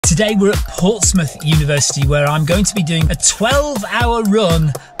Today we're at Portsmouth University, where I'm going to be doing a 12-hour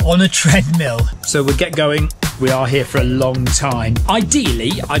run on a treadmill. So we'll get going. We are here for a long time.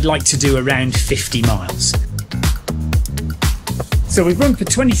 Ideally, I'd like to do around 50 miles. So we've run for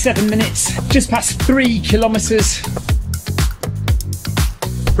 27 minutes, just past 3 kilometres.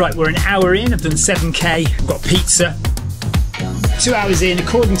 Right, we're an hour in, I've done 7k, I've got pizza. 2 hours in,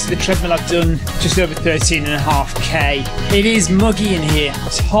 according to the treadmill, I've done just over 13.5k. It is muggy in here,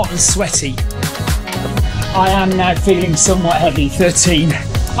 it's hot and sweaty. I am now feeling somewhat heavy, 13.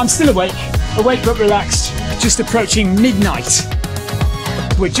 I'm still awake but relaxed, just approaching midnight.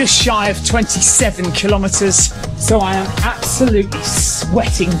 We're just shy of 27 kilometres, so I am absolutely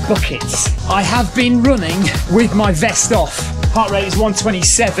sweating buckets. I have been running with my vest off. Heart rate is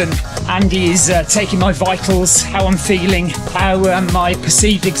 127. Andy is taking my vitals, how I'm feeling, how my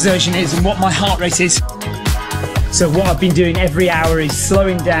perceived exertion is and what my heart rate is. So what I've been doing every hour is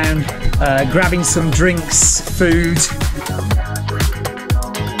slowing down, grabbing some drinks, food.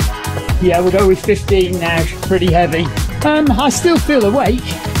 Yeah, we'll go with 15 now, pretty heavy. I still feel awake.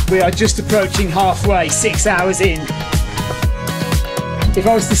 We are just approaching halfway, 6 hours in. If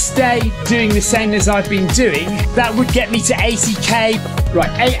I was to stay doing the same as I've been doing, that would get me to 80k.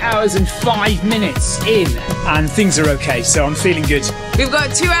 Right, 8 hours and 5 minutes in, and things are okay, so I'm feeling good. We've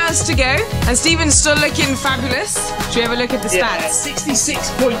got 2 hours to go, and Stephen's still looking fabulous. Should we have a look at the stats?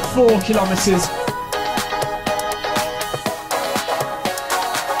 66.4 kilometres.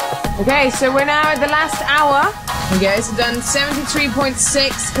 Okay, so we're now at the last hour. Okay, so done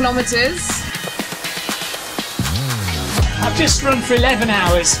 73.6 kilometres. I've just run for 11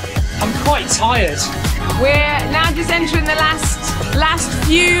 hours. I'm quite tired. We're now just entering the last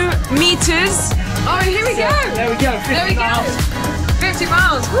few meters. Oh, and here we go. There we go. 50 miles. 50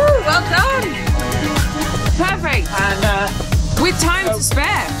 miles. Woo, well done. Perfect. And with time to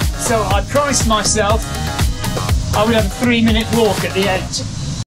spare. So I promised myself I would have a 3-minute walk at the end.